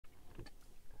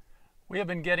We have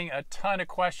been getting a ton of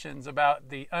questions about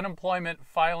the unemployment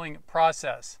filing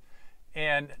process,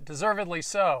 and deservedly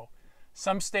so.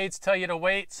 Some states tell you to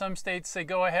wait, some states say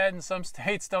go ahead, and some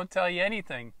states don't tell you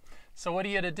anything. So what are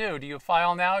you to do? Do you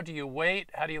file now? Do you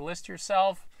wait? How do you list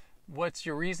yourself? What's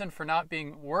your reason for not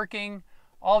being working?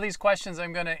 All these questions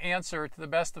I'm going to answer to the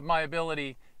best of my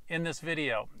ability in this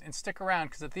video. And stick around,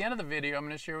 because at the end of the video I'm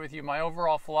going to share with you my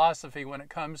overall philosophy when it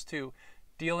comes to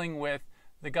dealing with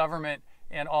the government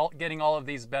and getting all of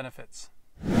these benefits.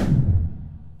 Hey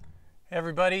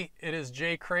everybody, it is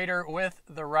Jay Credeur with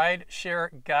the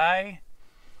Rideshare Guy.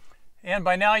 And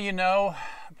by now you know,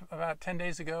 about 10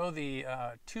 days ago, the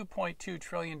 $2.2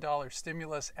 trillion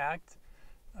Stimulus Act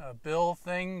bill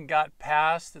thing got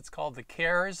passed. It's called the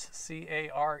CARES,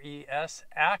 C-A-R-E-S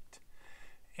Act.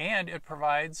 And it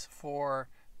provides for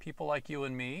people like you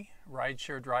and me,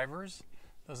 rideshare drivers,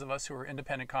 those of us who are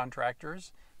independent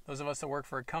contractors, those of us that work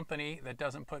for a company that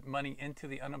doesn't put money into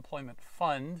the unemployment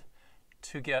fund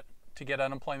to get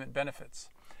unemployment benefits.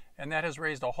 And that has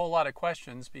raised a whole lot of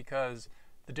questions because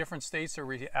the different states are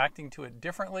reacting to it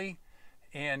differently,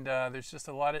 and there's just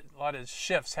a lot of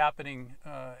shifts happening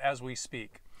as we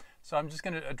speak. So I'm just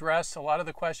going to address a lot of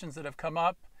the questions that have come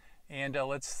up, and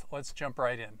let's jump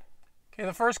right in. Okay,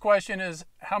 the first question is,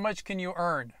 how much can you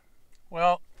earn?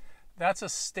 Well, that's a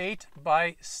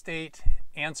state-by-state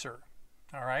answer.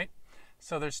 All right,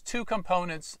 so there's two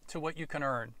components to what you can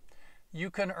earn. You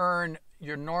can earn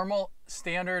your normal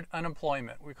standard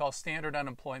unemployment, we call standard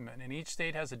unemployment, and each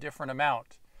state has a different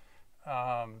amount.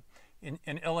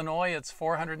 In Illinois, it's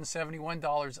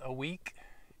 $471 a week.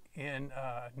 In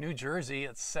New Jersey,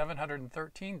 it's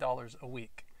 $713 a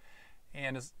week.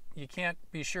 And you can't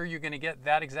be sure you're going to get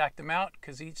that exact amount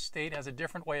because each state has a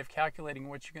different way of calculating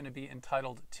what you're going to be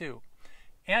entitled to.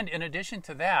 And in addition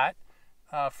to that,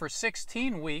 for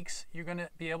 16 weeks, you're going to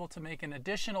be able to make an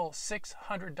additional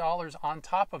 $600 on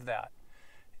top of that.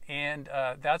 And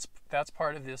that's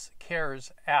part of this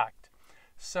CARES Act.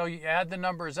 So you add the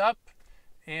numbers up,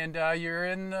 and you're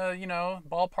in the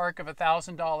ballpark of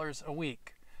 $1,000 a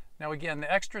week. Now again, the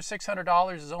extra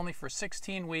 $600 is only for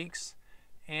 16 weeks,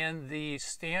 and the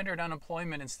standard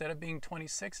unemployment, instead of being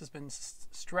 26, has been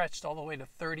stretched all the way to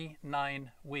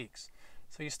 39 weeks.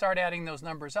 So you start adding those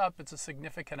numbers up, it's a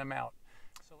significant amount.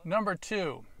 Number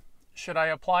two, should I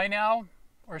apply now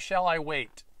or shall I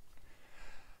wait?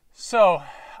 So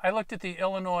I looked at the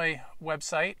Illinois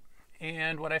website,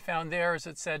 and what I found there is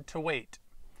it said to wait.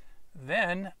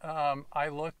 Then I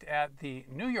looked at the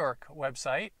New York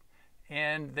website,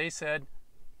 and they said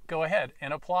go ahead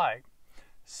and apply.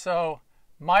 So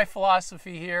my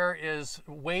philosophy here is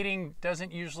waiting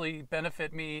doesn't usually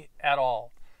benefit me at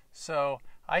all. So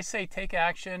I say take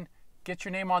action, get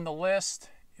your name on the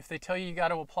list. If they tell you you got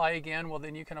to apply again, well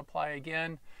then you can apply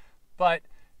again. But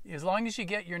as long as you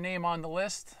get your name on the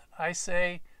list, I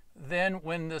say then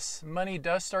when this money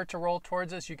does start to roll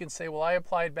towards us, you can say, well, I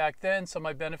applied back then, so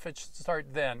my benefits should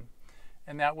start then.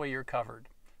 And that way you're covered.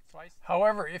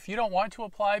 However, if you don't want to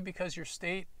apply because your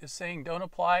state is saying don't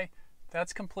apply,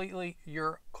 that's completely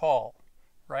your call,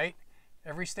 right?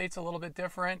 Every state's a little bit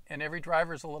different, and every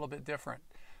driver's a little bit different.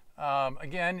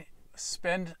 Again,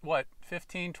 spend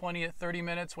 15, 20, 30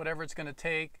 minutes, whatever it's going to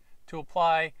take to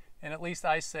apply, and at least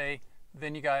I say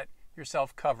then you got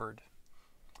yourself covered.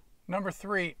 Number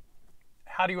three,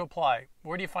 how do you apply?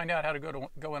 Where do you find out how to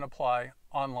go and apply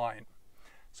online?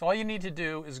 So all you need to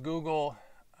do is Google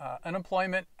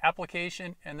unemployment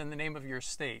application and then the name of your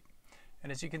state.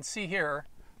 And as you can see here,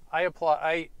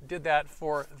 I did that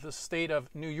for the state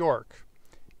of New York.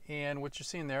 And what you're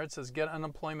seeing there, it says Get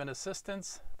Unemployment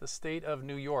Assistance, the state of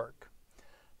New York.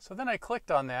 So then I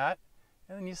clicked on that,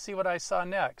 and then you see what I saw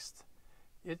next.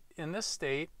 In this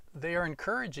state, they are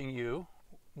encouraging you,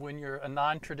 when you're a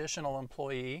non-traditional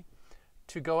employee,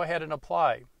 to go ahead and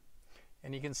apply.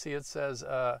 And you can see it says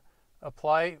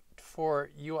apply for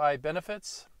UI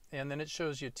benefits, and then it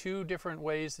shows you two different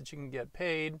ways that you can get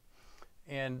paid,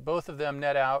 and both of them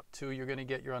net out to you're going to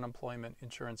get your unemployment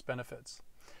insurance benefits.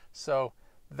 So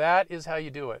that is how you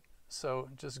do it. So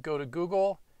just go to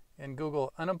Google and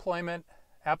Google unemployment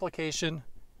application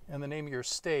and the name of your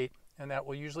state, and that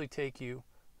will usually take you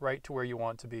right to where you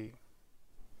want to be.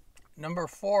 Number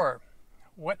four,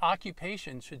 what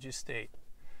occupation should you state?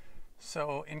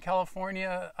 So in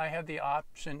California, I had the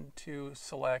option to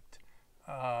select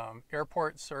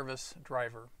airport service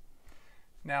driver.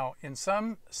 Now, in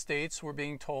some states, we're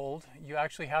being told you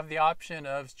actually have the option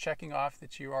of checking off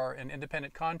that you are an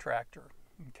independent contractor.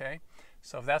 Okay,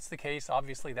 so if that's the case,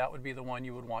 obviously that would be the one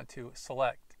you would want to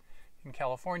select. In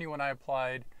California, when I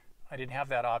applied, I didn't have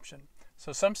that option.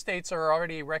 So some states are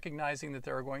already recognizing that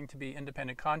there are going to be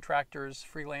independent contractors,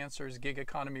 freelancers, gig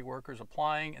economy workers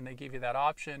applying, and they give you that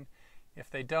option. If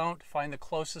they don't, find the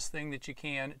closest thing that you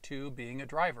can to being a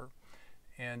driver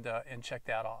and check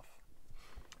that off.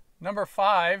 Number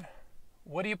 5,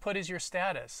 what do you put as your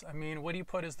status? I mean, what do you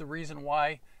put as the reason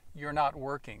why you're not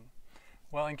working?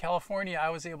 Well, in California, I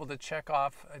was able to check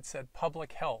off, it said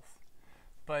public health.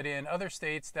 But in other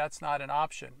states, that's not an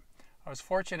option. I was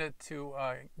fortunate to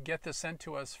get this sent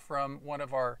to us from one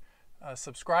of our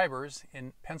subscribers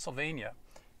in Pennsylvania.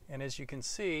 And as you can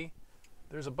see,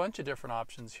 there's a bunch of different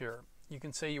options here. You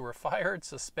can say you were fired,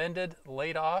 suspended,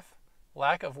 laid off,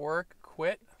 lack of work,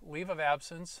 quit, leave of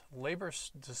absence, labor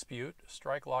dispute,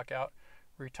 strike, lockout,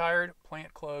 retired,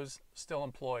 plant closed, still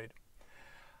employed.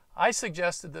 I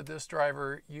suggested that this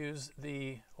driver use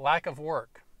the lack of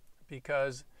work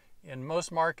because in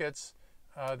most markets,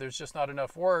 there's just not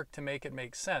enough work to make it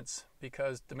make sense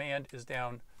because demand is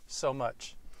down so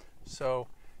much. So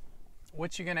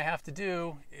what you're going to have to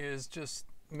do is just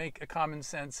make a common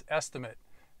sense estimate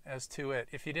as to it.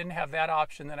 If you didn't have that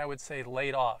option, then I would say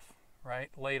laid off, right?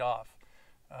 Laid off.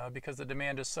 Because the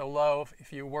demand is so low,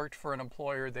 if you worked for an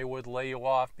employer, they would lay you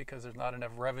off because there's not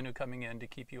enough revenue coming in to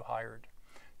keep you hired.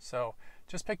 So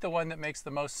just pick the one that makes the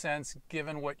most sense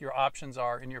given what your options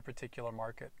are in your particular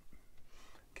market.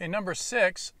 Okay, number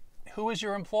 6, who is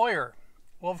your employer?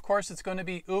 Well, of course, it's going to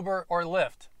be Uber or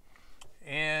Lyft.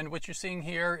 And what you're seeing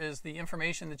here is the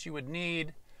information that you would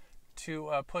need to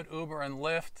put Uber and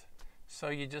Lyft. So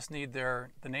you just need the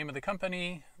name of the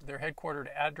company, their headquartered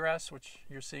address, which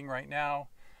you're seeing right now.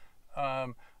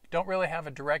 Don't really have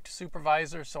a direct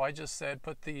supervisor, so I just said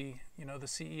put the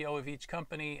CEO of each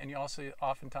company, and you also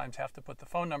oftentimes have to put the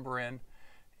phone number in.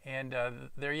 And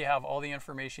there you have all the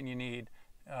information you need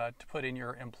to put in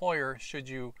your employer should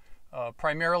you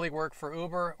primarily work for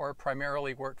Uber or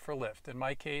primarily work for Lyft. In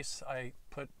my case, I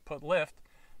put Lyft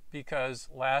because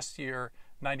last year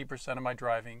 90% of my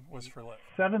driving was for Lyft.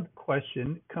 7th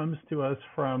question comes to us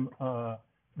from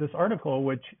this article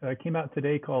which came out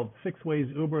today called 6 Ways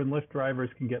Uber and Lyft Drivers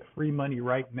Can Get Free Money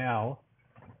Right Now.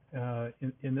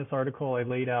 In this article, I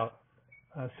laid out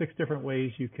 6 different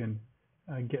ways you can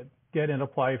get and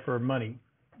apply for money.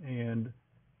 And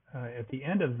at the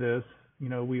end of this,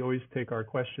 we always take our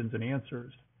questions and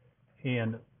answers.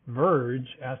 And Verge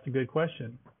asked a good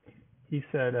question. He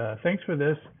said, thanks for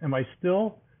this. Am I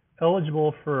still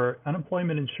eligible for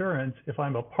unemployment insurance if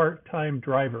I'm a part-time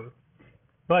driver?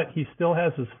 But he still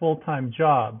has his full-time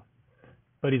job,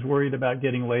 but he's worried about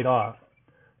getting laid off.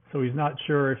 So he's not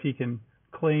sure if he can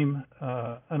claim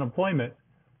unemployment.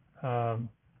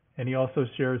 And he also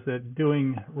shares that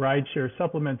doing rideshare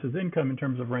supplements his income in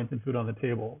terms of rent and food on the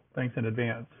table. Thanks in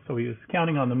advance. So he is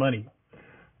counting on the money.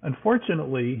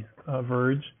 Unfortunately,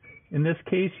 Verge, in this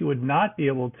case, you would not be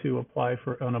able to apply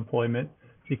for unemployment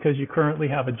because you currently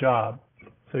have a job.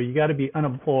 So you got to be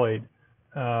unemployed.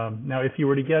 Now, if you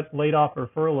were to get laid off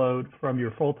or furloughed from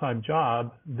your full-time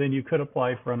job, then you could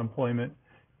apply for unemployment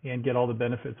and get all the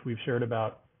benefits we've shared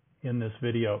about in this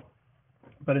video.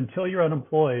 But until you're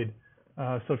unemployed,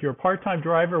 so if you're a part-time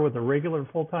driver with a regular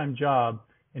full-time job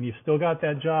and you've still got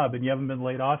that job and you haven't been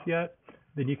laid off yet,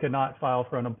 then you cannot file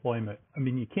for unemployment. I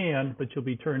mean, you can, but you'll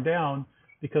be turned down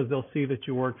because they'll see that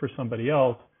you work for somebody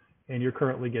else and you're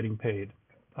currently getting paid.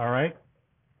 All right?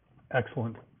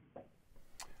 Excellent.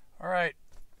 All right.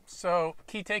 So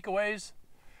key takeaways.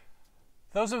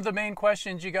 Those are the main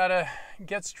questions you got to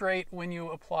get straight when you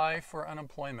apply for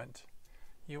unemployment.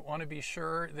 You want to be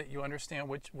sure that you understand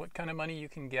what kind of money you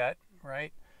can get,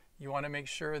 right? You want to make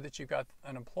sure that you've got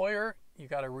an employer. You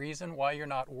got a reason why you're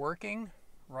not working,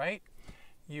 right?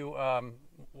 You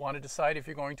want to decide if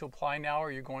you're going to apply now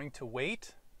or you're going to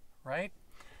wait, right?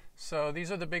 So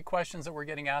these are the big questions that we're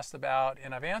getting asked about,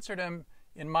 and I've answered them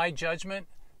in my judgment,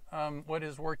 what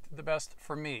has worked the best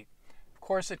for me. Of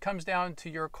course, it comes down to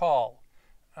your call,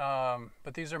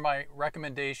 but these are my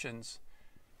recommendations.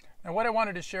 Now, what I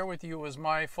wanted to share with you was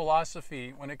my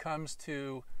philosophy when it comes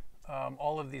to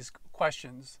all of these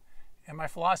questions. And my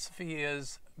philosophy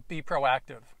is be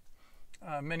proactive.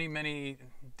 Many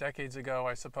decades ago,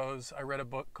 I suppose, I read a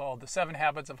book called The 7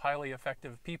 Habits of Highly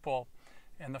Effective People.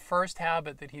 And the first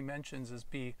habit that he mentions is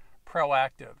be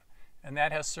proactive. And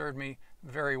that has served me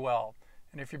very well.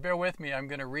 And if you bear with me, I'm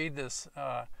going to read this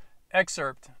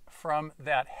excerpt from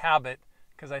that habit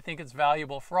because I think it's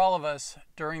valuable for all of us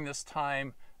during this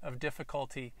time of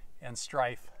difficulty and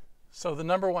strife. So the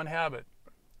number 1 habit,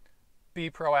 be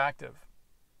proactive.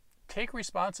 Take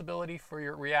responsibility for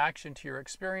your reaction to your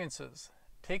experiences.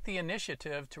 Take the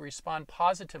initiative to respond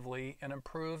positively and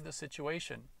improve the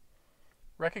situation.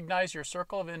 Recognize your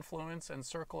circle of influence and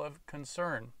circle of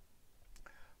concern.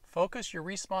 Focus your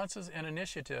responses and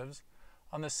initiatives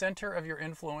on the center of your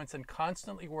influence and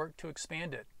constantly work to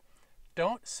expand it.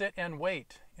 Don't sit and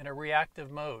wait in a reactive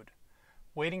mode,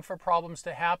 waiting for problems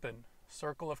to happen,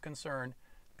 circle of concern,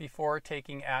 before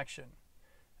taking action.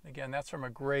 Again, that's from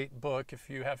a great book. If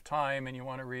you have time and you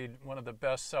want to read one of the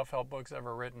best self-help books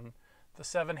ever written, The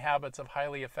 7 Habits of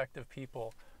Highly Effective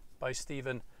People by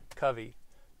Stephen Covey.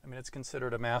 I mean, it's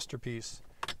considered a masterpiece.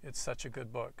 It's such a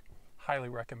good book. Highly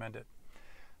recommend it.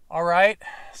 All right,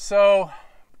 so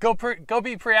go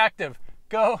be proactive.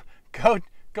 Go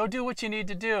do what you need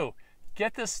to do.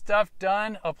 Get this stuff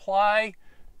done. Apply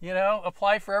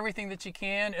for everything that you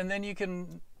can, and then you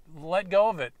can let go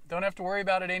of it. Don't have to worry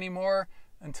about it anymore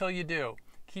until you do.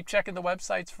 Keep checking the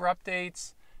websites for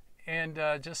updates, and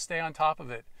just stay on top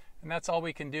of it. And that's all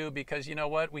we can do, because you know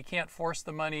what? We can't force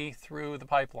the money through the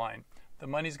pipeline. The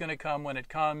money's going to come when it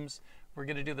comes. We're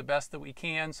going to do the best that we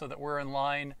can so that we're in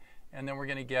line, and then we're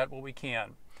going to get what we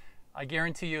can. I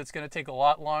guarantee you it's going to take a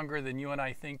lot longer than you and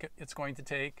I think it's going to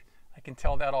take. I can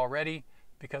tell that already,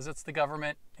 because it's the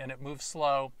government and it moves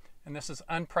slow, and this is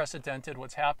unprecedented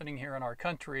what's happening here in our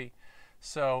country.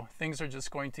 So things are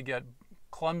just going to get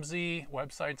clumsy.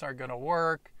 Websites aren't going to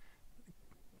work.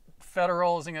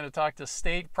 Federal isn't going to talk to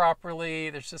state properly.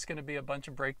 There's just going to be a bunch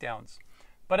of breakdowns.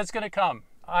 But it's going to come.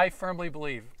 I firmly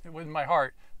believe with my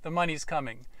heart the money's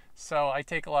coming. So I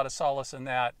take a lot of solace in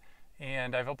that.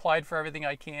 And I've applied for everything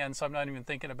I can, so I'm not even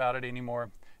thinking about it anymore.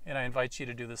 And I invite you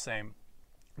to do the same.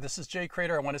 This is Jay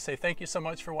Credeur. I want to say thank you so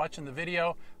much for watching the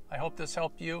video. I hope this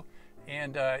helped you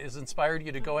and has inspired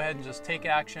you to go ahead and just take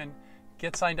action.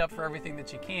 Get signed up for everything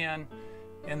that you can,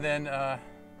 and then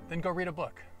go read a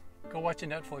book. Go watch a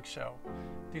Netflix show.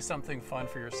 Do something fun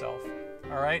for yourself.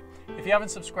 All right? If you haven't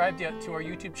subscribed yet to our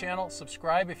YouTube channel,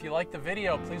 subscribe. If you like the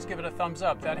video, please give it a thumbs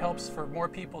up. That helps for more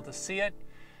people to see it.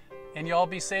 And you all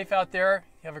be safe out there.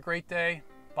 Have a great day.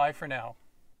 Bye for now.